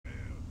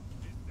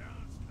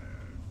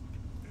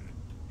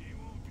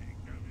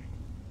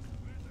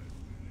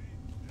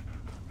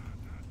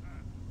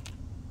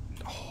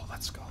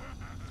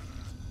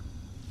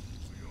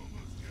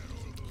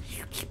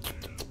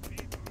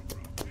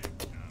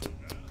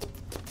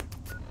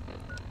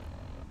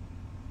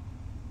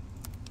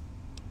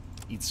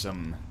eat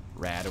some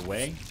rat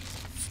away.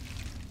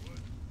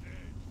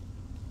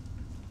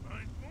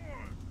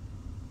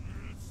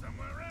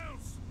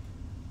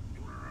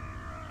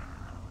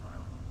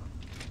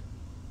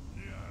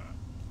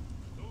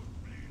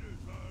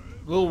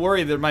 A little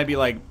worried there might be,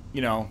 like,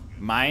 you know,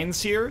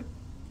 mines here.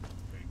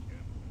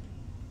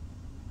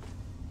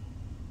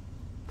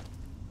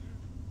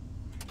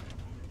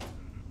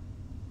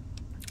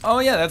 Oh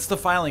yeah, that's the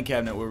filing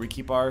cabinet where we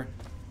keep our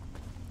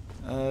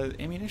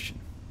ammunition.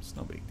 It's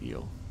no big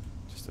deal.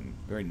 Just a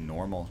very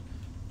normal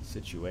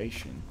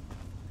situation.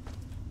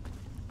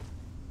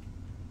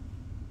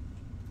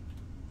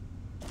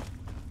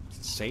 Is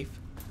it safe?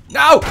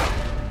 No!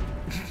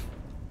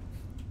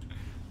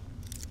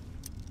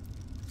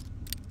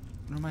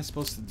 What am I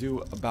supposed to do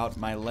about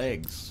my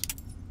legs?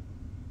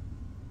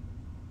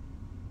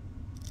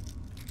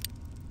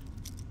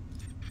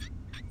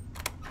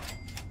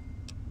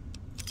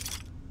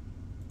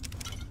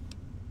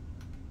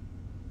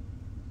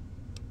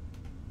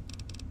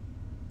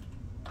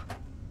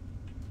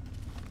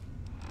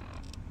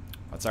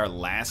 That's our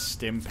last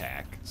stim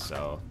pack,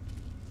 so...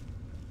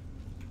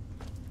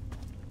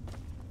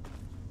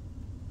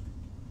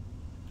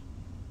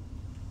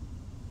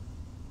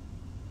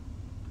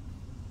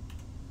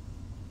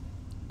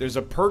 There's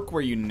a perk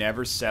where you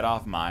never set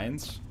off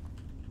mines.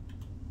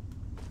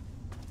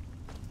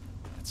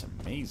 That's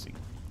amazing.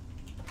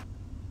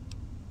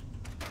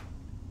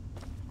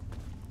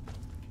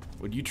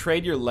 Would you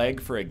trade your leg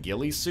for a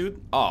ghillie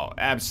suit? Oh,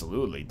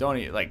 absolutely. Don't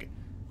even, like...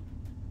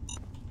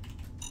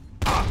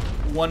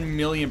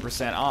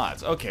 1,000,000%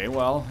 odds. Okay,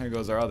 well, here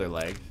goes our other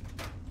leg.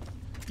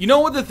 You know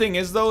what the thing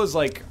is, though, is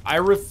like, I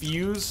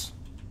refuse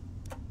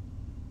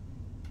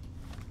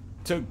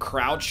to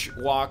crouch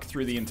walk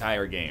through the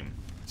entire game.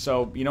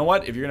 So, you know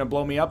what? If you're gonna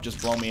blow me up,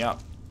 just blow me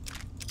up.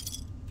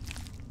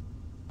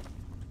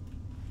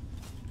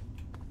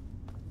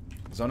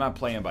 Because I'm not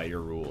playing by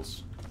your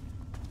rules.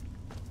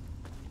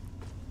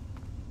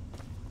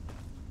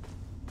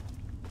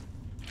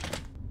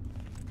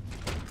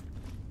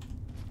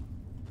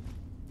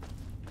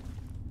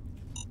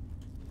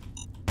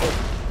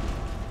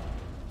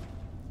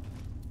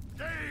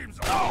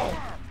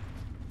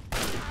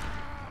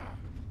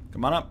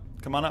 Come on up.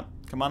 Come on up.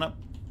 Come on up.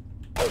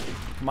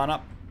 Come on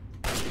up.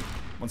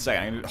 1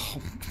 second. I'm gonna...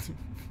 Oh.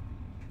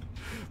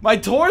 My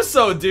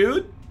torso,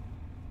 dude!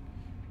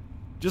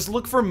 Just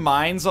look for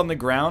mines on the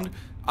ground.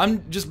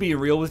 I'm just being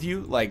real with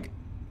you. Like,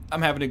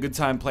 I'm having a good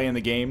time playing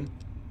the game.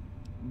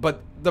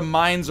 But the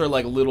mines are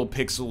like little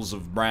pixels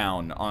of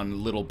brown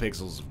on little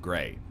pixels of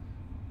gray.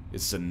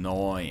 It's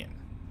annoying.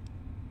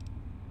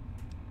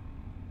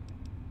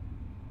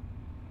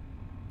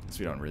 Guess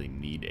we don't really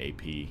need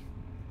AP.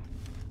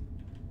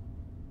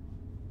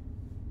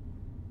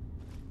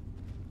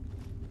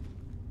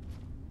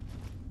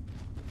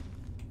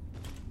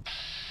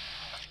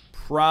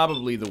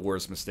 Probably the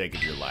worst mistake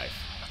of your life.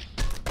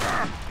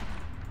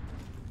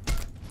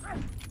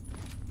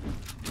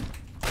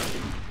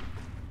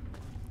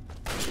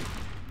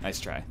 Nice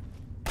try.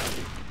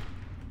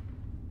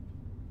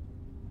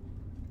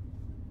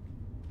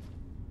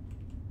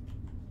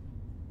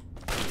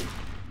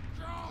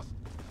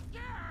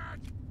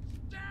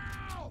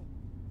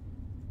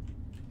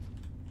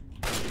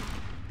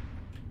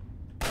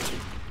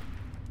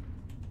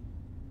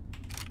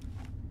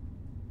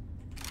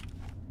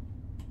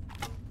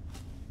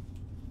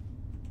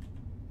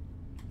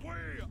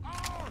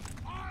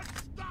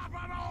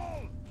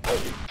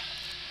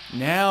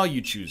 Now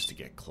you choose to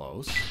get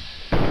close.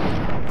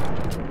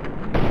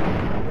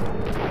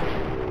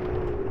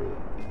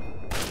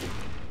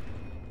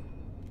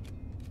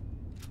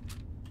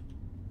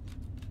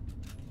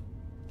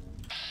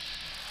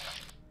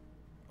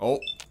 Oh,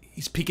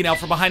 he's peeking out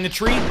from behind the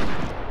tree.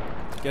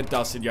 Get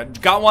dusted. You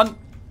got one.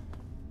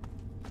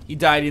 He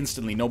died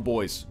instantly. No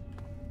boys.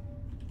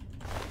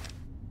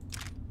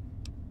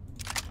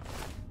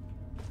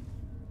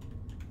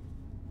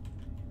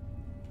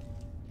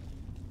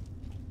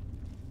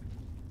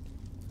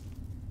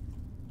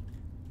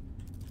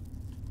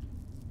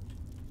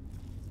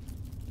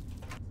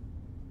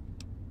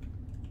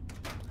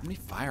 How many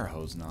fire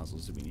hose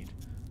nozzles do we need?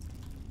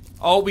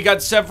 Oh, we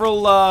got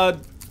several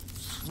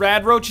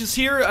rad roaches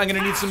here. I'm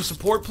gonna need some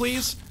support,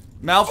 please.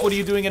 Malf, what are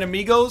you doing in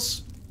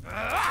Amigos?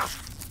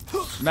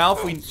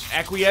 Malf, we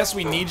acquiesce.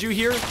 We need you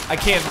here. I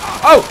can't.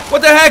 Oh,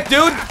 what the heck,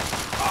 dude?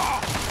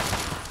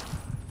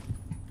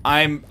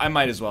 I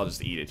might as well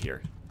just eat it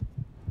here.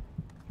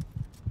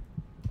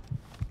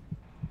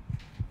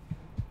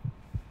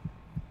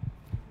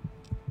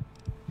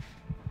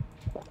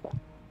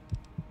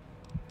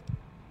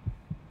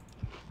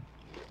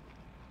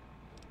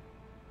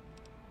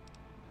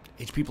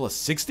 HP plus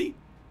 60?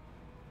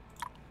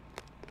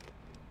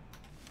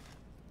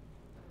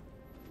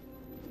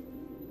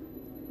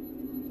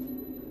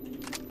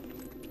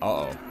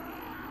 Uh-oh.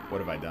 What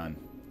have I done?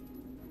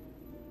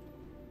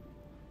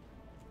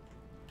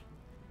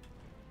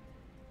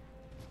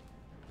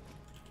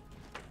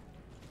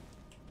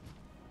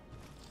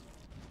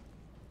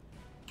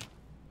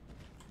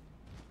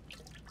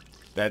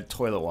 That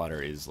toilet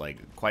water is, like,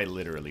 quite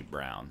literally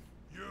brown.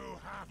 You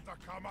have to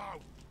come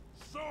out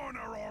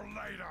sooner or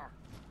later.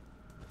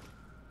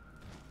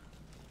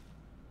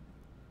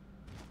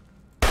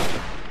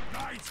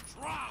 Nice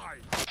try.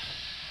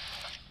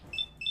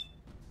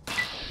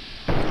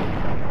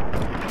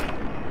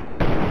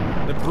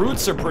 The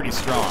brutes are pretty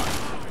strong.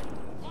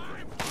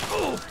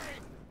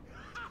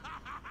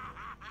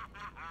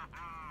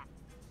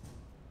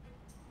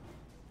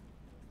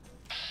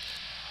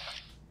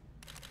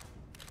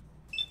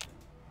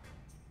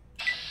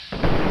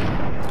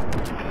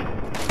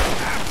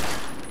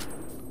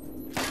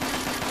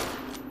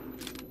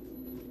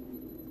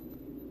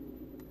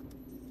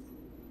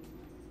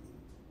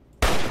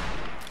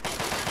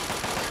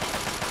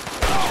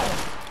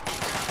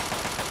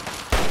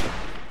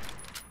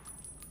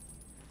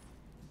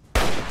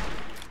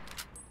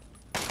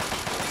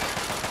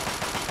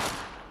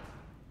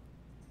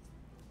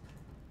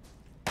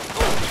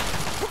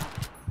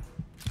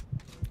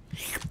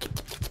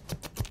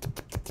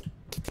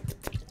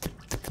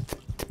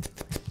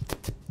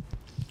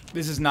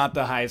 This is not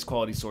the highest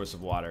quality source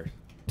of water.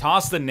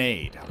 Toss the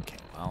nade. Okay,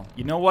 well,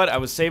 you know what? I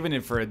was saving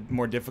it for a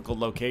more difficult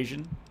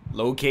location.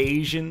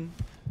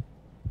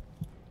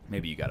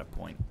 Maybe you got a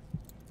point.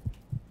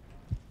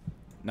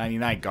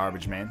 99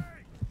 garbage, man.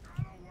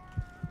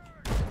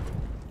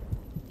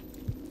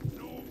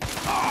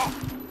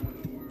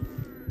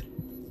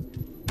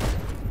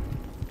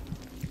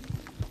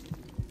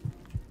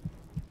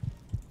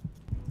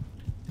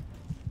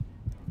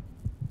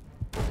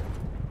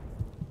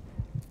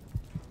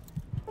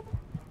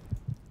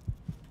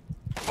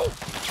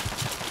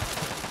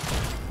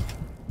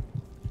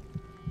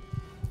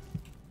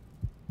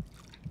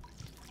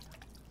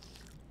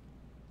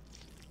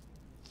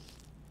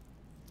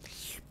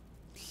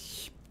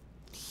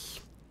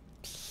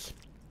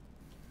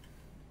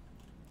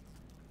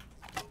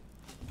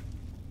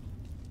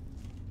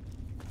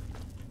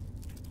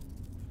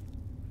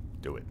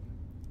 Do it.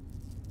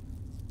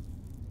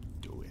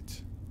 Do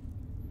it.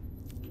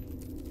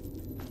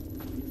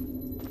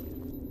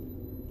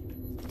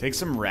 Take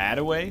some rad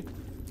away.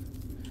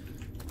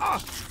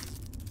 Ah!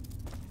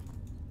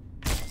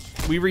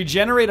 We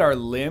regenerate our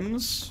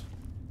limbs.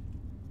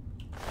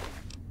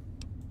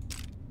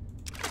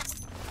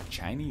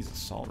 Chinese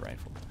assault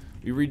rifle.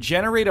 We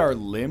regenerate our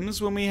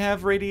limbs when we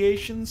have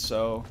radiation,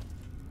 so...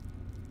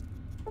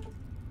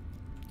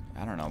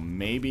 I don't know,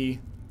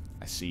 maybe...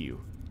 I see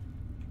you.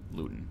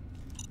 Looting.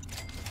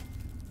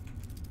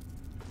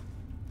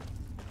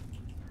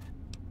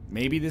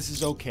 Maybe this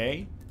is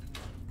okay.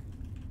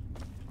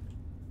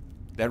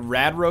 That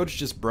rad roach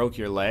just broke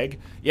your leg.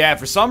 Yeah,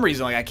 for some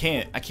reason, like I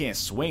can't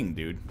swing,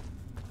 dude.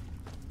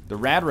 The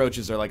rad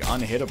roaches are like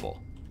unhittable.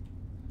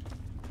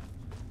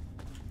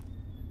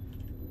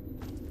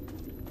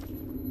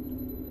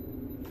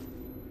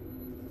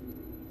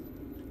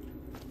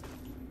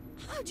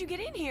 How'd you get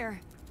in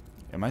here?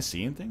 Am I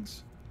seeing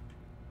things?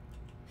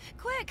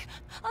 Quick,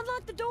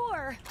 unlock the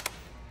door.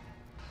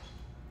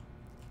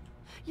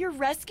 You're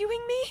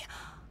rescuing me?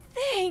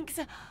 Thanks.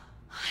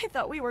 I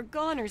thought we were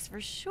goners for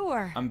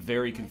sure. I'm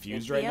very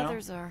confused right now. The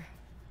others are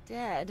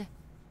dead.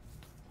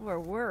 Or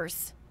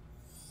worse.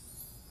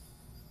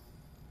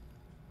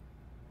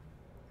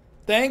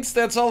 Thanks,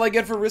 that's all I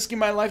get for risking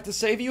my life to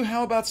save you.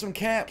 How about some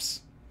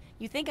caps?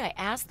 You think I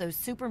asked those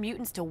super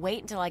mutants to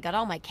wait until I got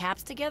all my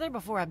caps together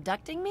before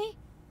abducting me?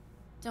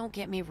 Don't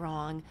get me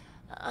wrong.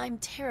 I'm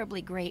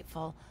terribly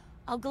grateful.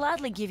 I'll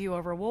gladly give you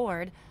a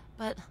reward,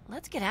 but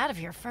let's get out of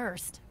here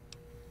first.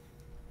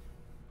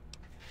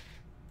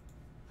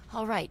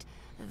 All right,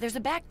 there's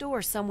a back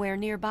door somewhere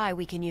nearby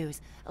we can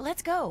use.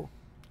 Let's go.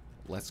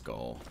 Let's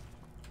go.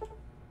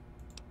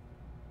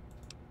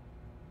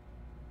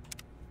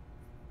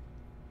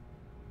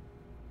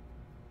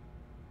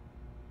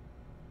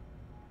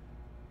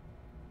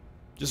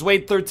 Just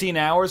wait 13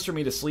 hours for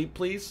me to sleep,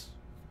 please.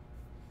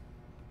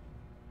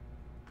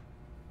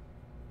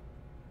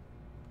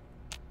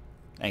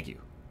 Thank you.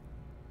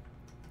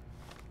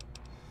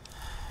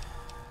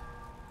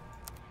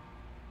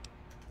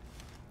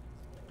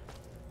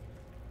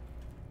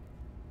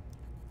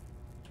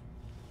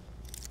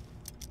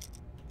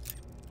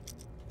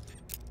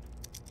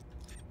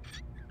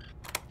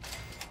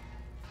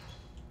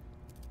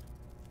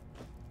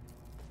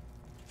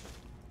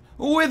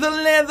 With a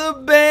leather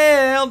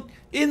belt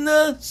in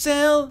the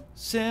cell.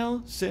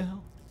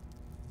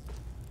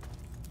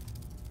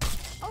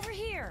 Over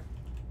here.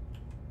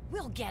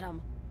 We'll get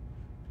him.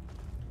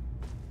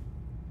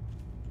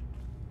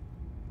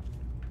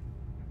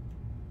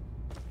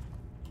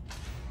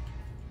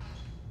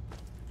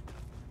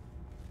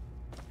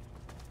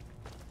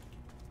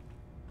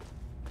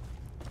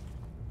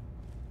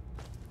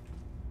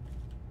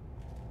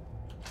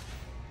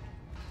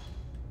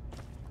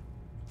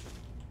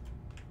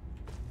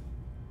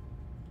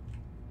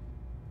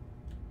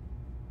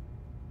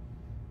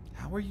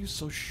 How are you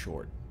so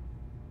short?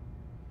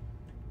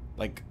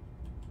 Like,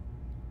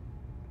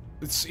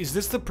 is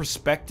this the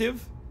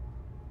perspective?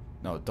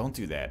 No, don't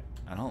do that.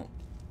 I don't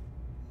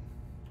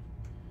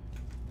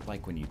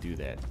like when you do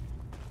that.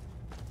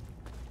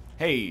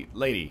 Hey,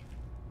 lady.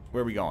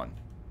 Where are we going?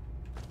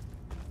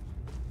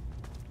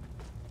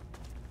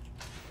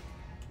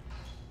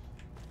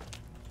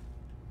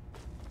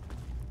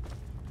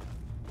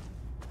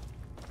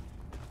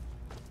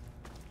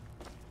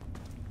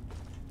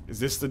 Is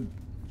this the...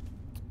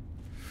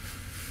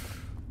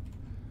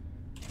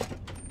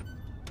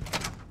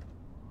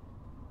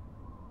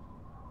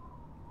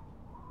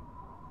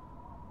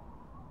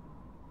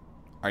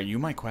 Are you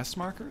my quest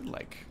marker?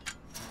 Like...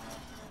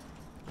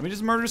 Let me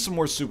just murder some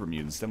more super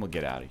mutants, then we'll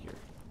get out of here.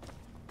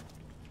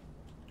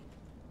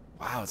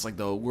 Wow, it's like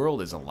the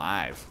world is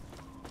alive.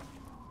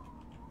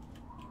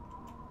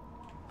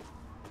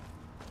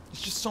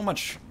 There's just so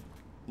much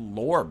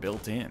lore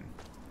built in.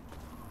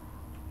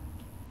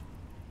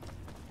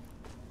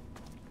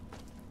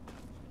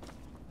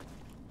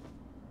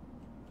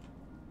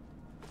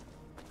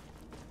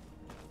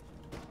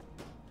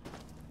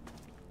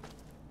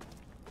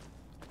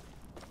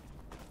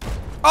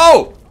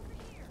 Oh!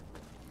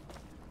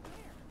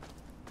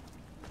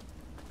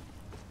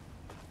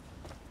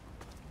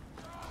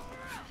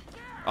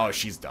 Oh,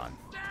 she's done.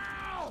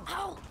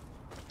 Ow.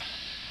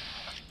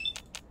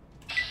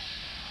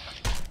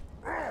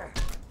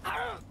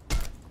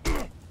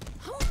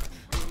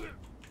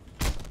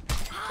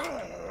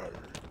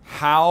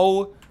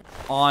 How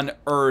on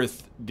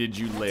earth did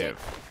you live?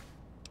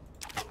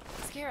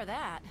 Scare of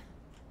that.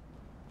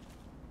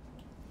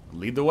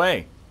 Lead the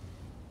way.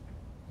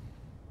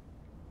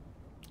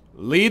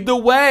 Lead the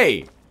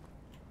way!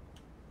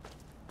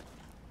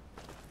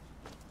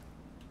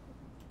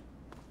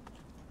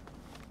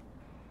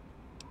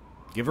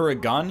 Give her a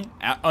gun?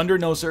 Under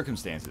no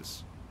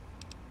circumstances.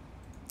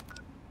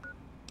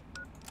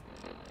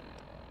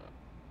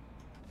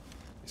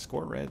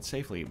 Escort Red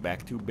safely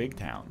back to Big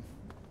Town.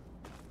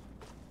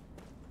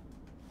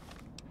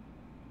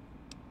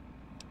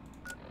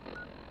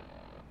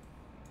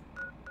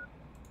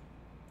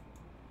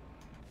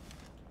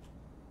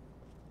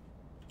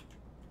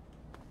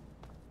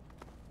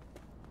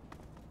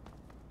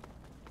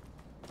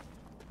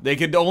 They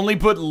could only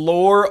put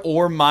lore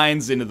or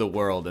mines into the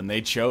world, and they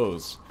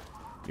chose.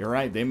 You're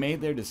right, they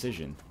made their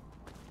decision.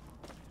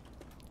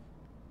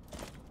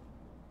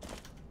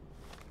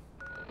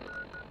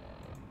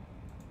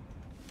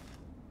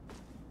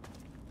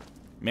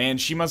 Man,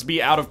 she must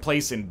be out of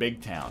place in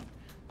Big Town.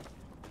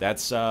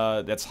 That's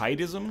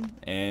heightism,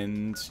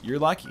 and you're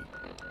lucky.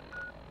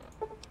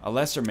 A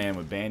lesser man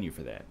would ban you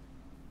for that.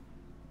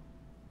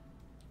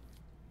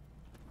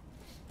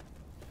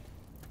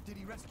 Did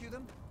he rescue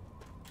them?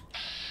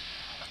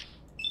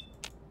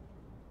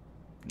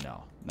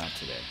 No, not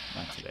today.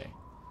 Not today.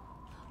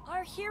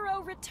 Our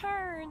hero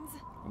returns.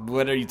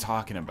 What are you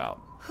talking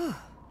about? I'm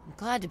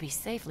glad to be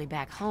safely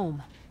back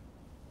home.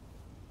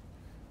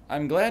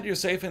 I'm glad you're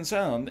safe and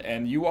sound,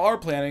 and you are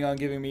planning on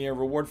giving me a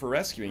reward for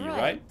rescuing you,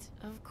 right?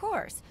 Of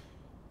course.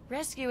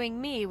 Rescuing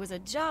me was a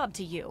job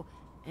to you,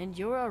 and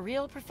you're a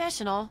real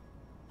professional.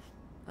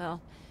 Well,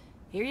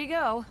 here you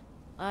go.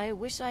 I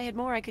wish I had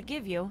more I could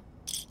give you.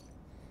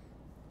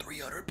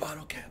 300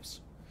 bottle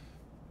caps.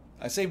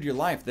 I saved your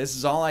life. This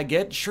is all I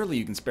get? Surely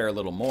you can spare a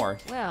little more.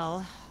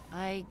 Well,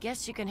 I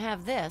guess you can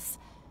have this.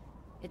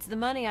 It's the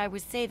money I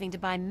was saving to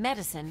buy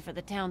medicine for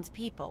the town's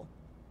people.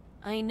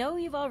 I know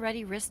you've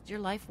already risked your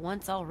life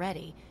once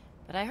already,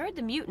 but I heard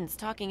the mutants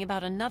talking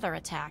about another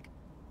attack.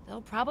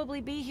 They'll probably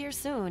be here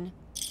soon.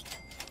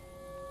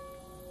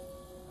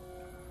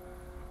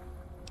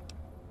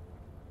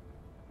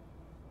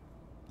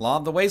 Law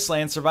of the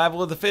Wasteland,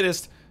 survival of the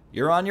fittest.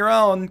 You're on your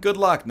own. Good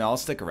luck. No, I'll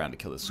stick around to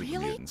kill the super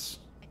Really? mutants.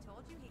 I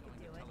told you he could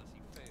do it.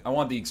 I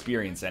want the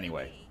experience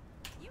anyway.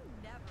 You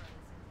never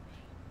listen to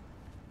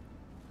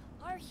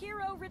me. Our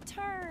hero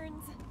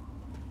returns.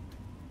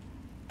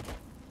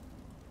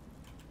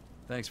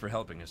 Thanks for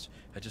helping us.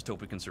 I just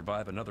hope we can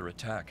survive another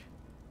attack.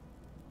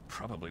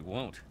 Probably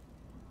won't.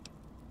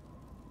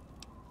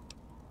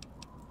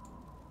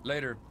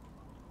 Later.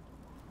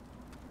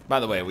 By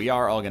the way, we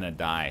are all gonna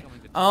die.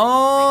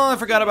 Oh, I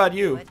forgot about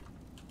you.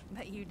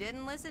 But you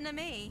didn't listen to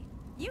me.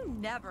 You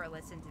never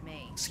listen to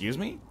me. Excuse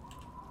me?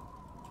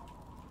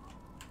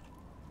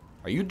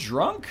 Are you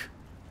drunk?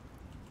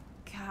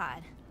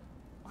 God,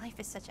 life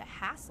is such a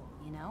hassle,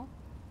 you know?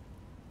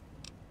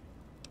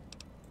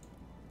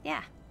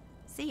 Yeah,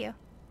 see you.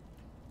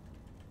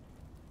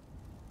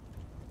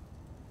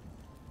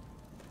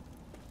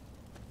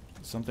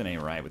 Something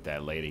ain't right with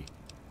that lady.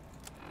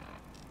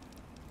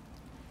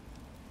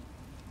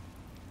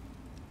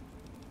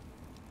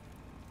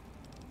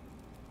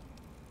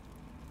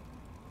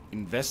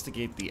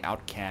 Investigate the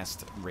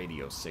outcast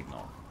radio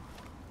signal.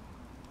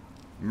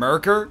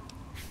 Merker?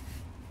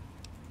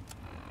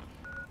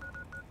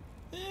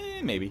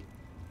 Maybe.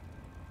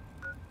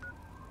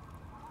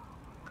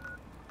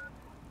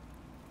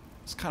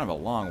 It's kind of a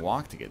long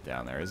walk to get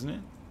down there, isn't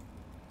it?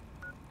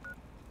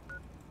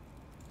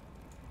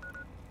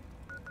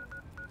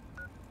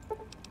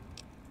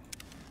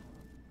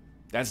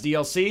 That's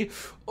DLC?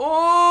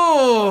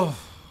 Oh!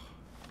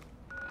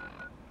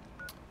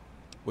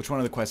 Which one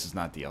of the quests is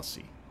not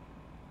DLC?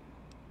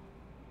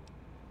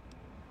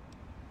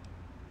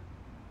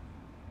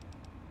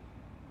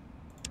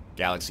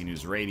 Galaxy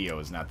News Radio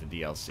is not the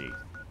DLC.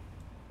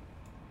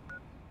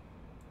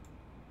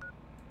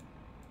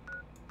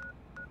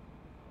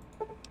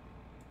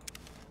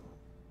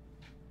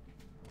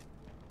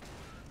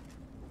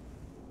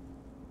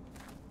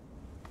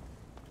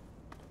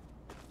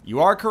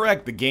 You are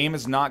correct, the game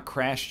has not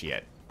crashed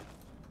yet.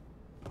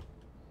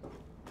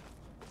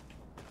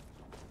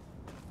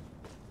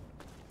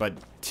 But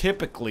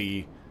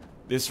typically,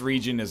 this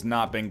region has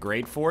not been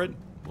great for it.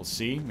 We'll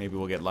see, maybe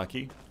we'll get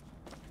lucky.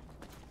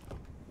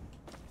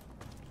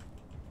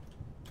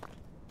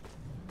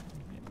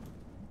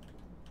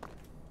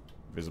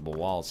 Visible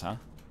walls, huh?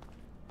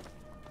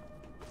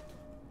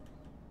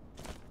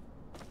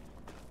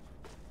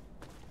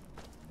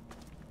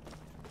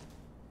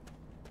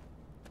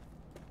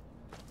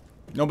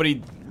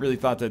 Nobody really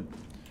thought to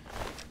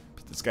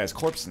put this guy's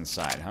corpse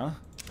inside, huh?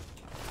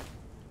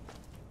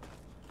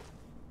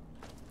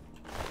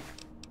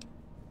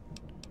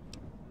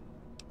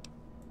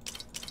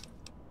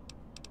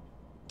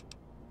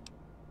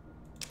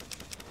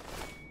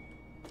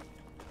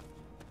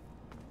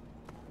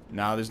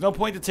 Now, there's no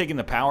point to taking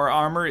the power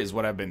armor, is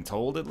what I've been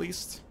told, at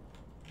least.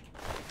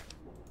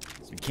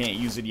 So you can't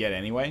use it yet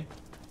anyway.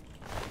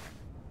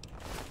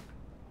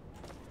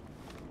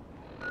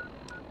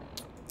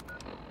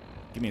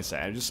 Give me a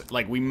sec. Just,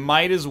 like, we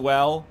might as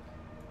well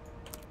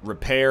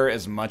repair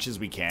as much as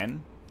we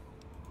can.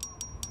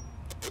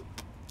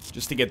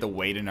 Just to get the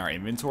weight in our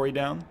inventory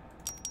down.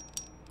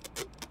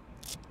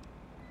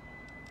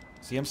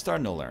 See, I'm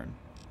starting to learn.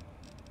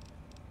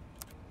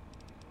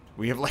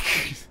 We have, like,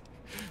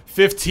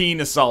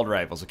 15 assault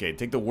rifles. Okay,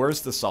 take the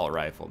worst assault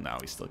rifle. No,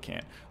 we still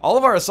can't. All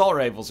of our assault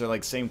rifles are,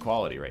 like, same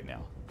quality right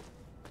now.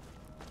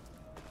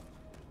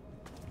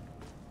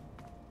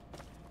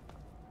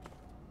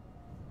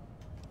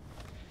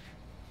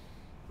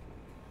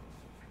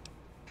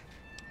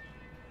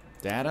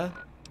 Data,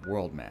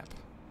 world map.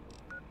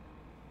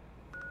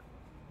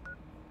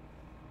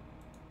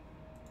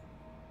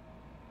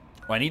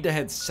 Oh, I need to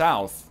head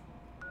south.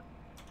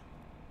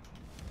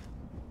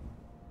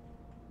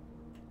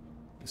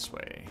 This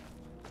way.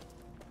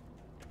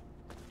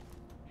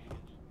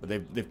 But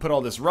they've put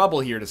all this rubble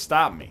here to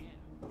stop me.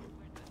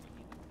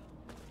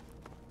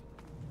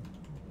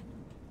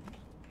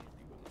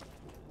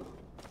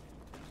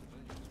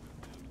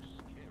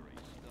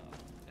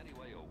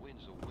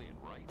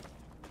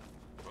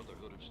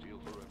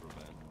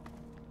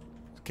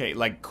 Okay,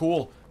 like,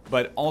 cool,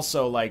 but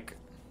also, like,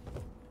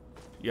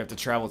 you have to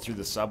travel through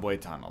the subway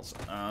tunnels.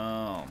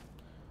 Oh.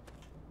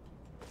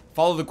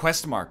 Follow the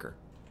quest marker.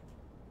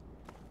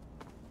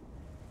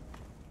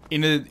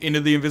 Into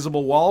the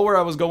invisible wall where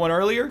I was going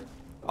earlier?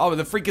 Oh,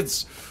 the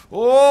freaking...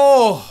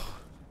 Oh!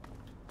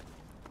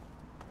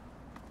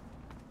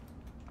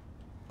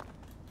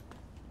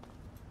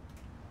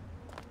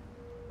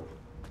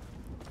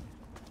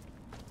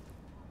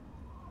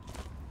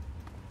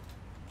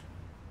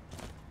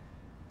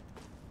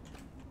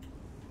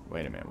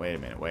 Wait a minute, wait a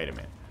minute, wait a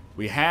minute.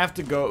 We have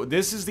to go...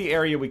 This is the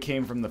area we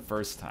came from the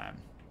first time.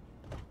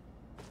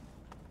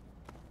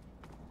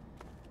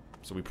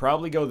 So we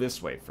probably go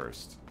this way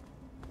first.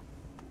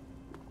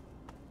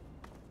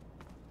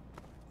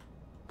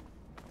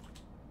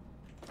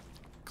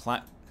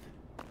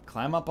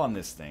 Climb up on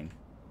this thing.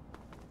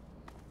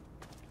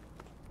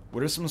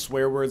 What are some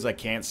swear words I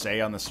can't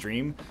say on the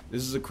stream?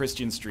 This is a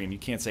Christian stream. You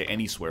can't say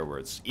any swear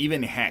words.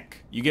 Even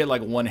heck. You get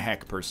like 1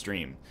 heck per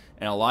stream.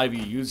 And a lot of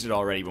you used it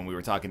already when we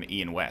were talking to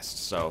Ian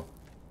West, so...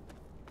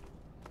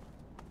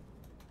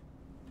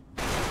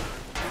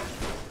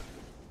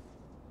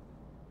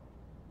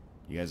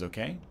 You guys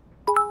okay?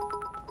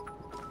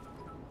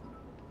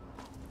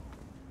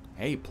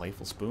 Hey,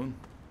 Playful Spoon.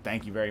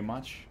 Thank you very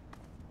much.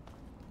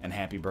 And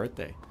happy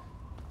birthday.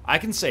 I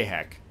can say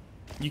heck.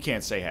 You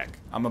can't say heck.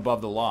 I'm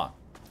above the law.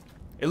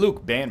 Hey,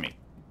 Luke, ban me.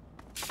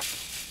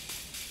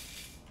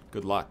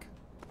 Good luck.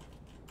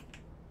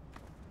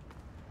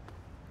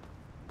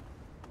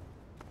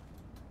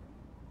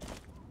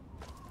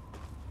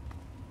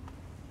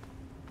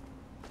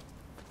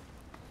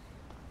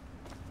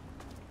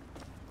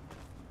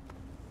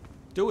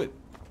 Do it.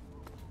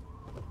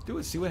 Do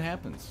it. See what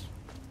happens.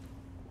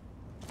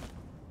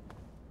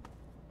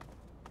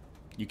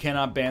 You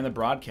cannot ban the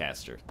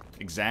broadcaster.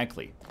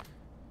 Exactly.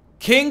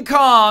 King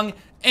Kong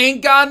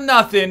ain't got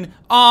nothing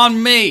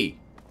on me.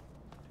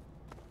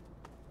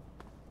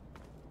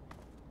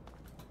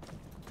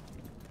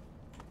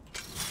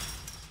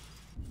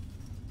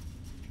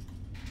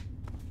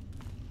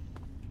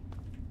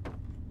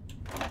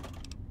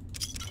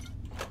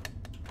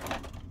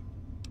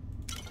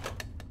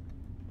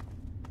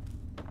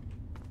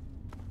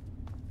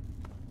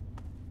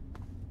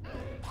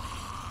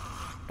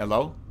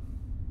 Hello?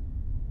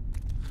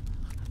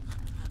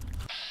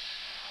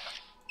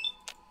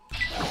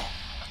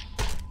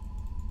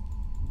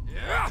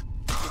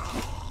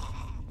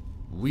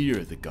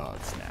 We're the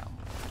gods now.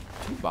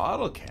 2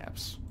 bottle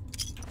caps.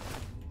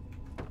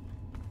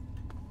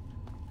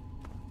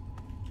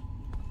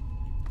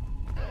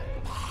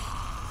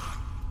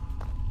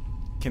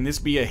 Can this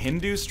be a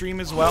Hindu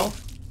stream as well?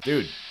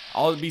 Dude,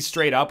 I'll be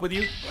straight up with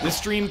you. This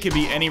stream can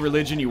be any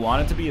religion you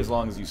want it to be as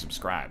long as you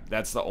subscribe.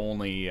 That's the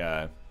only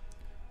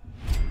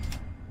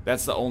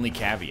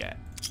caveat.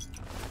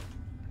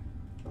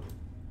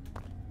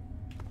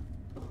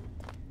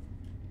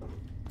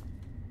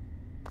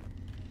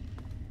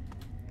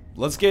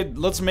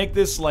 Let's make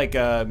this like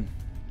a,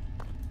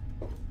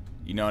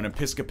 you know, an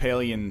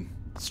Episcopalian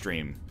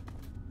stream.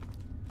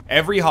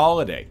 Every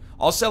holiday.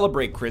 I'll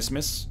celebrate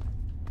Christmas.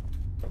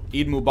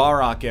 Eid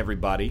Mubarak,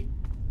 everybody.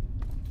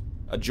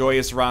 A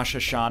joyous Rosh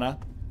Hashanah.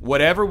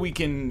 Whatever we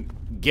can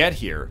get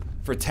here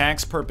for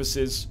tax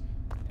purposes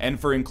and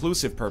for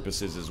inclusive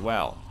purposes as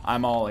well.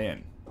 I'm all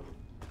in.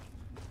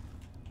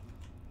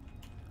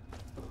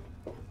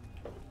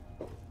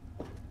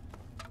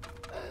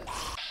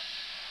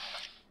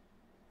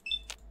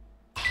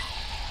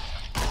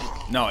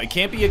 No, it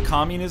can't be a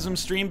communism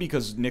stream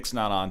because Nick's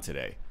not on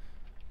today.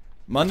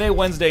 Monday,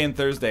 Wednesday, and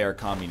Thursday are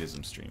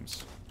communism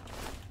streams.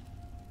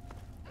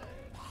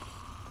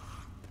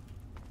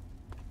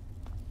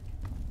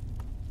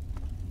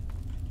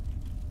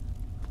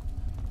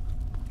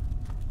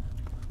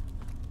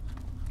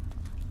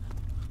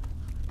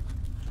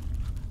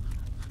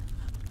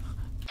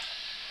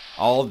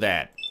 All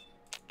that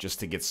just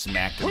to get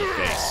smacked in the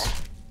face.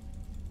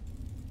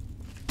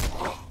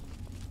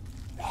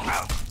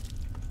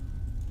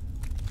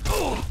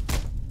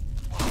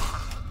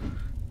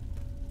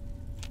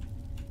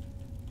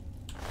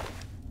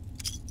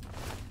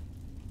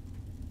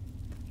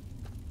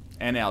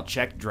 And I'll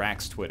check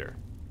Drax's Twitter.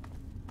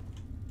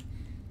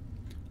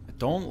 I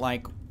don't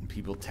like when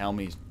people tell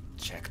me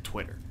check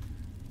Twitter.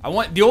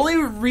 The only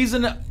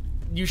reason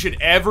you should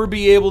ever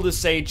be able to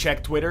say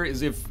check Twitter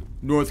is if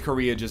North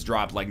Korea just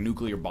dropped like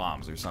nuclear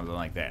bombs or something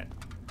like that.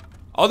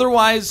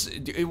 Otherwise,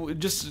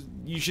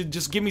 you should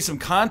just give me some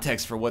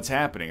context for what's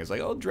happening. It's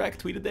like, oh, Drax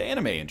tweeted the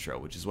anime intro,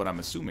 which is what I'm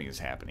assuming is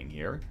happening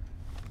here.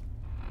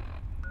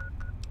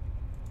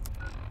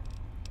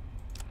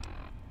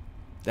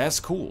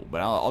 That's cool,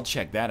 but I'll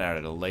check that out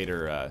at a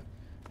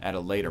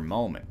later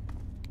moment.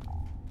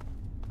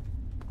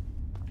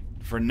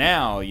 For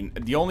now,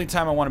 the only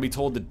time I want to be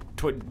told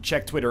to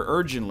check Twitter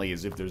urgently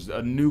is if there's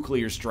a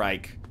nuclear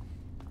strike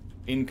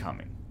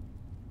incoming.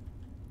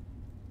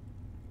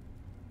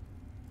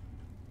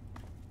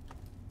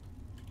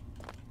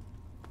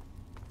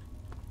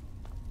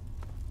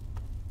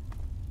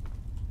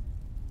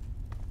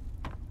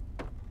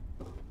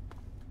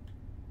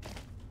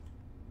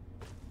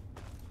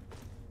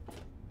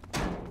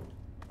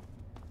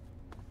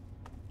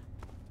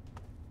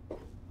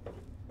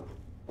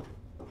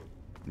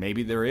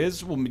 Maybe there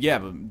is? Well, yeah,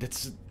 but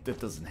that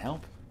doesn't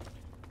help.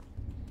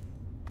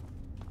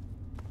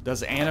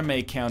 Does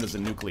anime count as a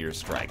nuclear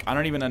strike? I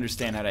don't even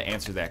understand how to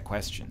answer that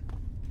question.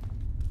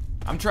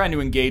 I'm trying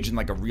to engage in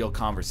like a real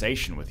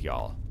conversation with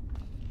y'all.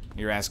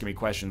 You're asking me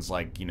questions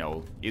like, you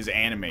know, is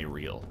anime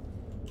real?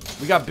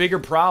 We got bigger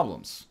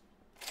problems.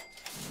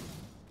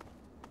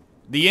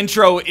 The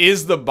intro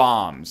is the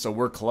bomb, so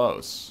we're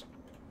close.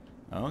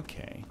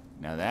 Okay,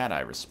 now that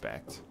I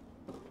respect.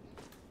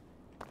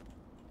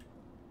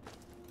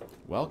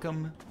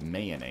 Welcome,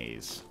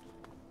 mayonnaise.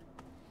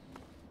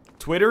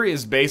 Twitter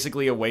is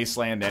basically a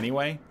wasteland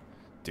anyway.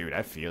 Dude,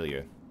 I feel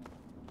you.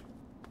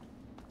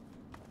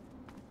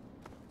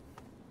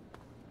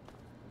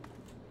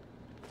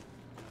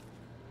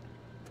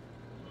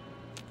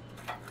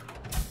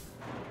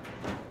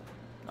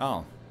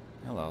 Oh,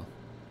 hello.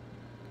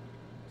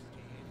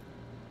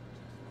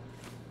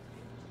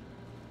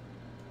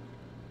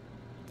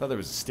 Thought there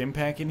was a stim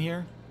pack in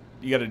here.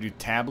 You gotta do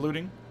tab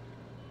looting.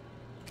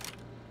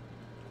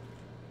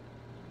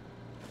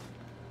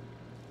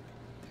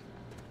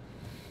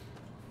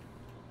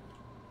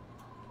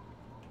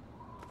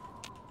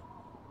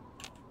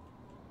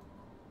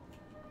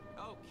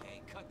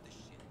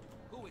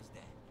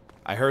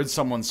 I heard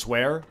someone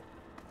swear.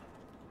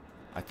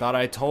 I thought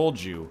I told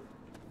you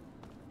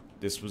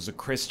this was a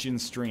Christian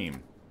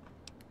stream.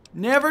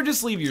 Never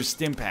just leave your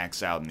stim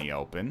packs out in the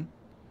open.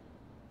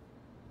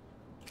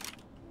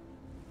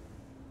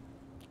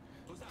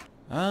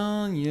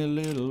 Oh, you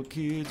little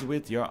kids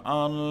with your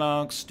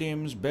unlocked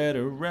stims,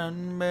 better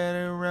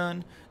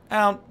run,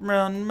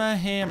 outrun my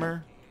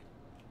hammer.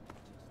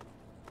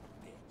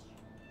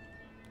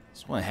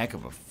 It's one heck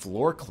of a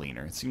floor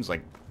cleaner. It seems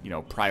like, you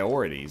know,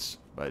 priorities,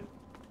 but...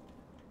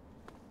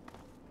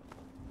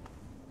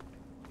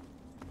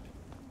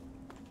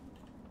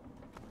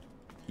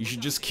 You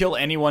should just kill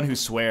anyone who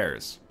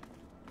swears.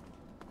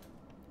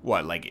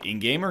 What, like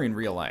in-game or in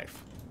real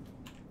life?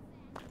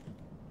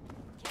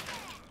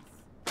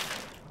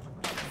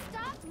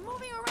 Stop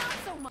moving around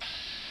so much.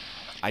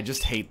 I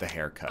just hate the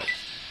haircut.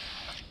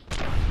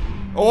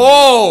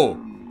 Oh!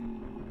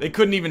 They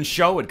couldn't even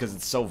show it because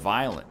it's so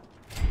violent.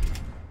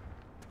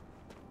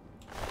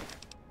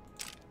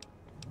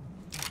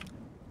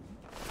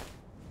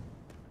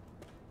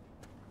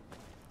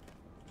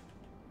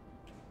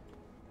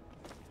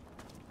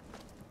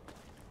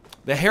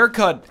 The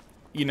haircut,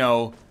 you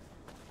know,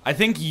 I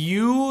think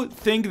you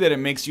think that it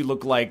makes you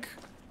look like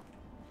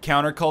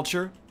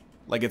counterculture,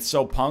 Like it's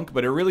so punk,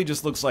 but it really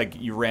just looks like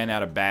you ran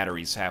out of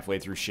batteries halfway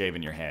through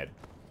shaving your head.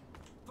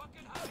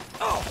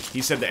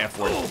 He said the F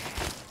word.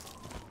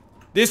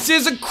 This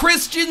is a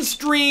Christian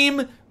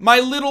stream. My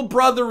little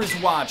brother is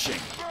watching.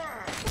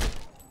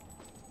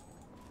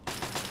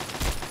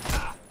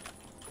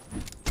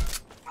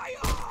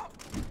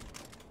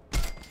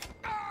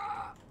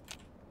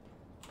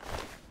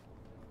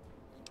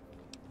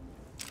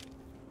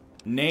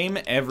 Name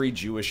every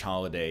Jewish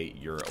holiday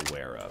you're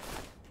aware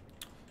of.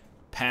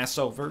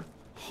 Passover,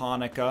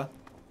 Hanukkah,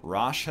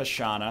 Rosh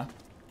Hashanah.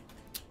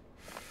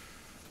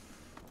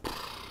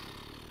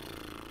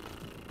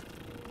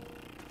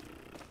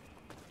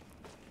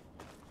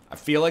 I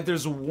feel like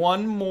there's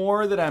one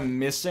more that I'm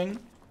missing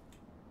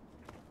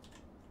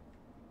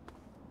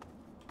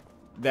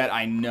that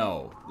I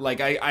know.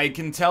 Like, I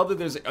can tell that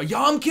there's a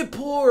Yom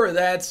Kippur,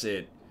 that's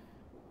it.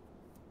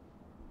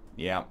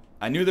 Yeah,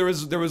 I knew there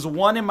was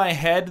one in my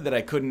head that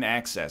I couldn't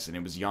access, and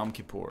it was Yom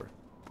Kippur.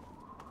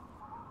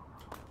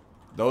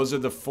 Those are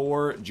the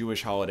 4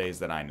 Jewish holidays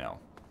that I know.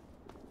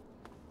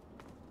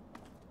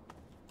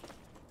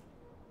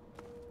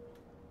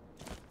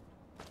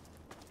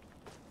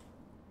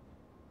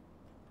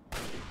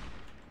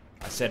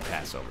 I said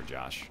Passover,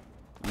 Josh.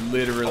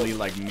 Literally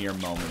like mere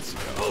moments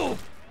ago.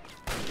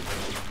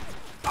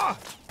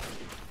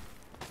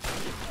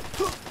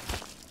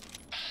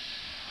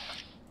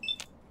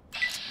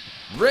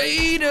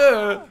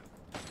 Raider!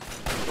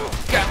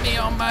 Got me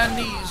on my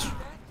knees.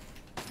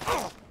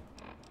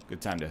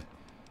 Good time to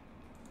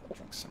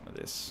drink some of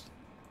this.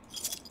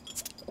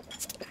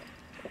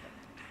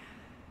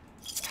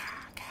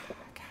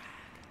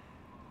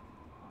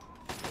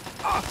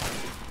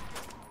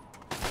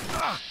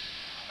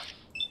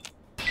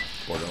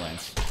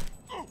 Borderlands.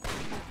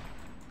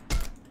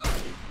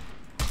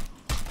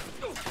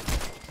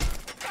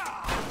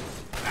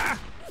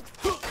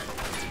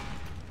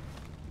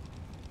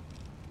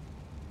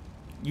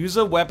 Use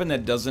a weapon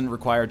that doesn't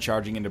require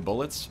charging into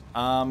bullets?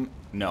 No.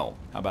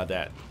 How about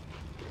that?